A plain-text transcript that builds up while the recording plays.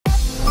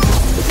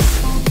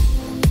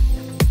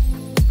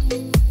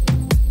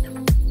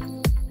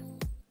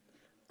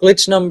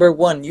Glitch number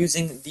 1,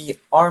 using the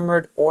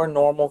armored or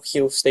normal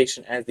heal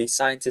station as the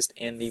scientist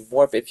and the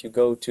warp. If you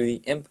go to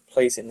the imp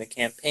place in the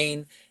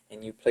campaign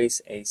and you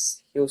place a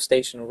heal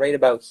station right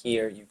about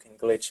here, you can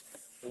glitch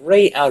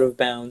right out of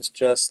bounds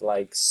just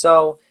like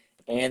so.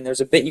 And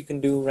there's a bit you can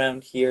do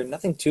around here,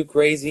 nothing too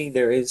crazy.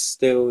 There is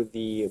still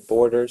the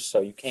borders, so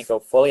you can't go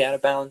fully out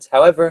of bounds.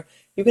 However,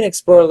 you can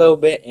explore a little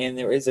bit and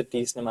there is a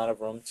decent amount of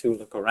room to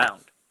look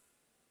around.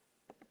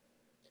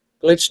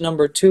 Glitch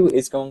number 2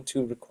 is going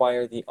to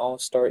require the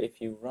all-star. If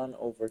you run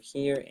over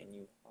here and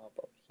you hop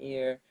up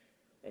here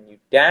and you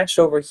dash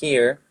over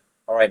here.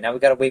 Alright, now we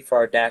gotta wait for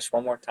our dash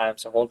one more time,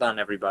 so hold on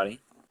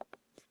everybody.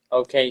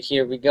 Okay,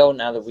 here we go.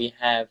 Now that we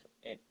have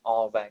it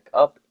all back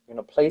up, you're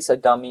gonna place a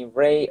dummy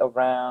right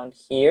around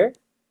here.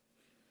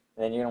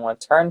 And then you're gonna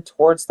want to turn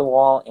towards the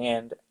wall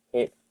and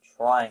hit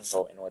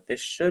triangle. And what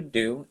this should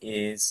do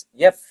is,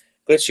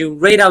 glitch you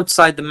right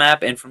outside the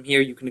map, and from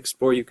here you can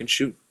explore, you can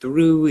shoot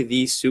through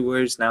these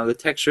sewers. Now the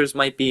textures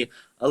might be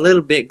a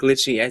little bit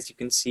glitchy as you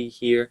can see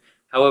here.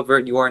 However,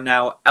 you are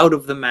now out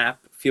of the map.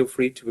 Feel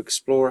free to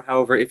explore.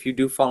 However, if you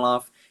do fall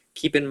off,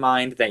 keep in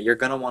mind that you're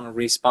going to want to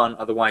respawn,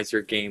 otherwise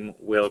your game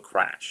will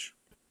crash.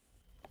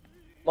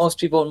 Most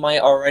people might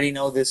already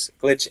know this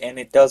glitch, and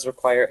it does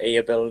require a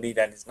ability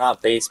that is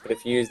not base, but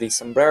if you use the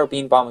sombrero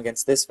bean bomb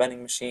against this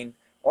vending machine,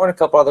 or in a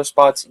couple other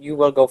spots, you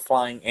will go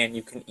flying, and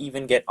you can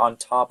even get on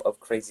top of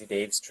Crazy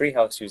Dave's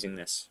treehouse using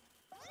this.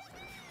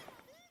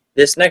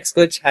 This next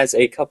glitch has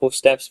a couple of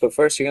steps, but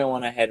first you're going to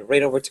want to head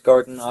right over to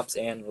Garden Ops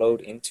and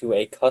load into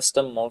a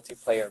custom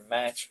multiplayer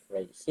match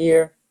right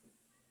here.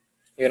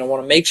 You're going to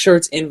want to make sure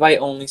it's invite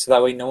only, so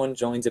that way no one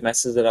joins and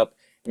messes it up.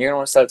 And you're going to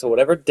want to set it to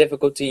whatever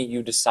difficulty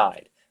you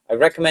decide. I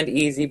recommend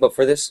easy, but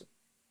for this,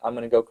 I'm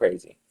going to go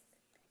crazy.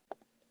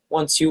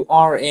 Once you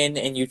are in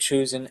and you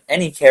choose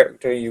any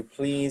character you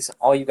please,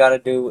 all you gotta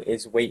do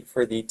is wait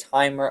for the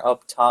timer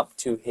up top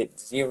to hit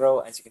 0.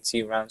 As you can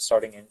see, round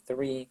starting in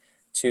 3,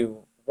 2,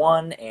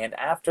 1, and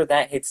after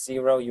that hits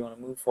 0, you want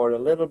to move forward a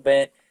little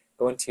bit,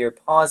 go into your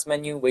pause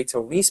menu, wait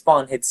till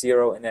respawn hits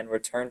 0, and then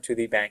return to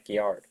the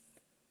backyard.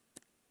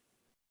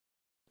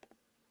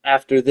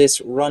 After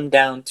this, run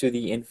down to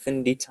the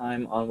infinity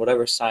time on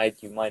whatever side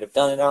you might have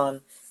done it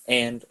on,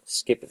 and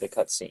skip the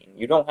cutscene.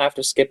 You don't have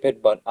to skip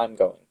it, but I'm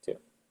going to.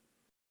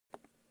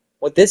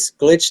 What this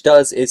glitch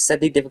does is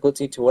set the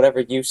difficulty to whatever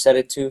you set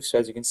it to. So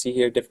as you can see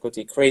here,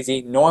 difficulty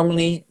crazy.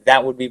 Normally,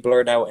 that would be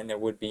blurred out and there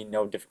would be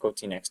no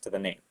difficulty next to the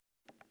name.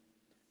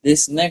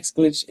 This next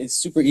glitch is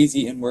super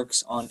easy and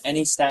works on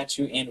any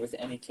statue and with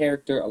any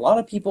character. A lot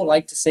of people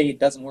like to say it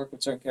doesn't work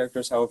with certain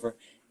characters. However,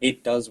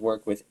 it does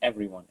work with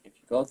everyone. If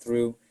you go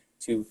through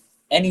to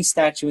any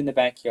statue in the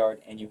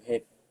backyard and you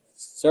hit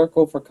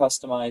circle for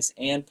customize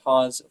and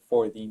pause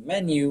for the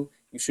menu,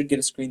 you should get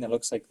a screen that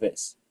looks like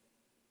this.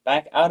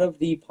 Back out of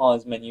the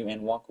pause menu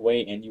and walk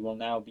away, and you will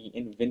now be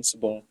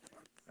invincible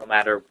no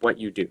matter what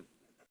you do.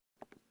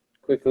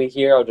 Quickly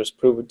here, I'll just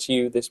prove it to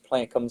you. This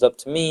plant comes up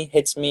to me,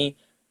 hits me,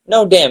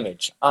 no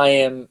damage. I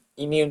am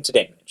immune to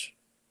damage.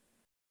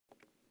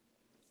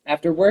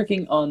 After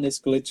working on this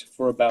glitch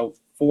for about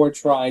 4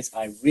 tries,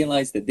 I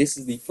realized that this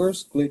is the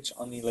first glitch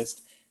on the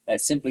list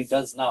that simply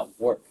does not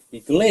work.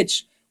 The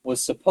glitch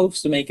was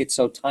supposed to make it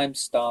so time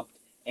stopped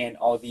and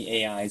all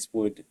the AIs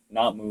would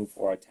not move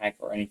or attack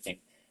or anything.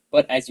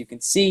 But as you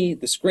can see,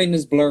 the screen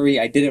is blurry,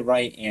 I did it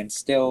right, and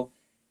still,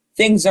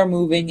 things are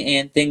moving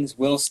and things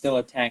will still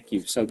attack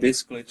you. So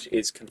this glitch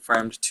is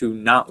confirmed to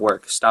not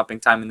work. Stopping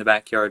time in the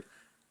backyard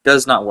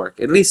does not work,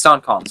 at least on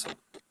console.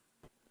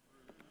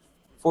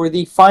 For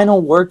the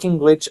final working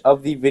glitch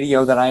of the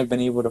video that I've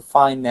been able to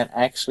find that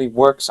actually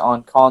works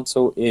on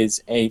console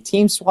is a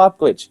team swap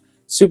glitch.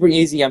 Super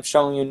easy, I'm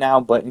showing you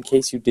now, but in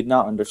case you did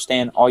not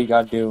understand, all you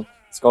gotta do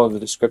is go to the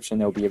description,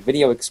 there will be a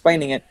video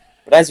explaining it.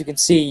 But as you can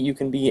see, you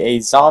can be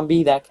a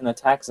zombie that can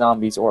attack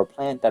zombies or a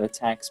plant that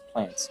attacks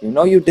plants. You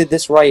know you did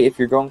this right if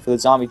you're going for the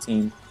zombie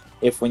team.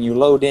 If when you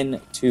load in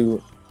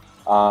to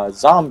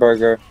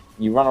Zomburger,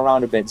 you run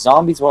around a bit,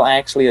 zombies will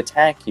actually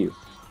attack you.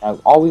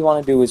 Now all we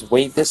want to do is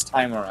wait this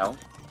timer out.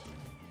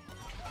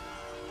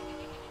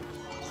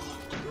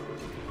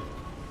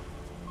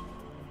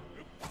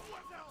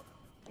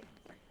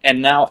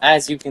 And now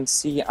as you can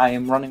see, I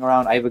am running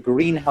around. I have a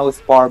green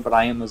health bar, but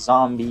I am a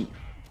zombie.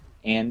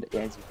 And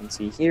as you can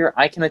see here,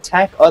 I can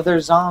attack other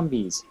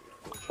zombies.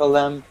 Kill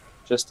them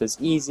just as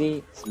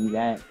easy. See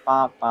that?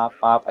 Bop, bop,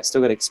 bop. I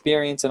still get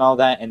experience and all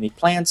that. And the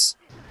plants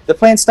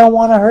don't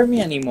want to hurt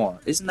me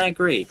anymore. Isn't that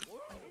great?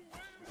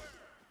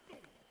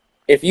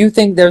 If you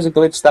think there's a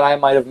glitch that I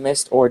might have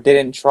missed or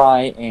didn't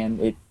try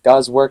and it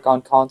does work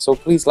on console,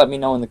 please let me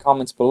know in the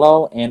comments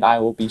below and I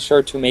will be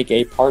sure to make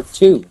a part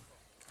 2.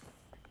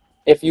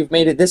 If you've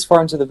made it this far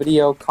into the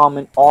video,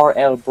 comment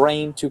RL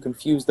Brain to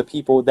confuse the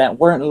people that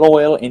weren't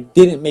loyal and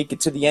didn't make it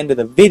to the end of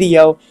the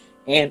video.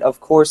 And of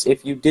course,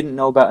 if you didn't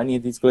know about any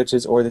of these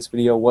glitches or this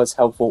video was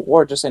helpful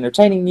or just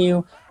entertaining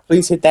you,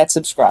 please hit that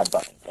subscribe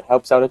button. It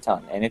helps out a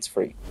ton and it's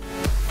free.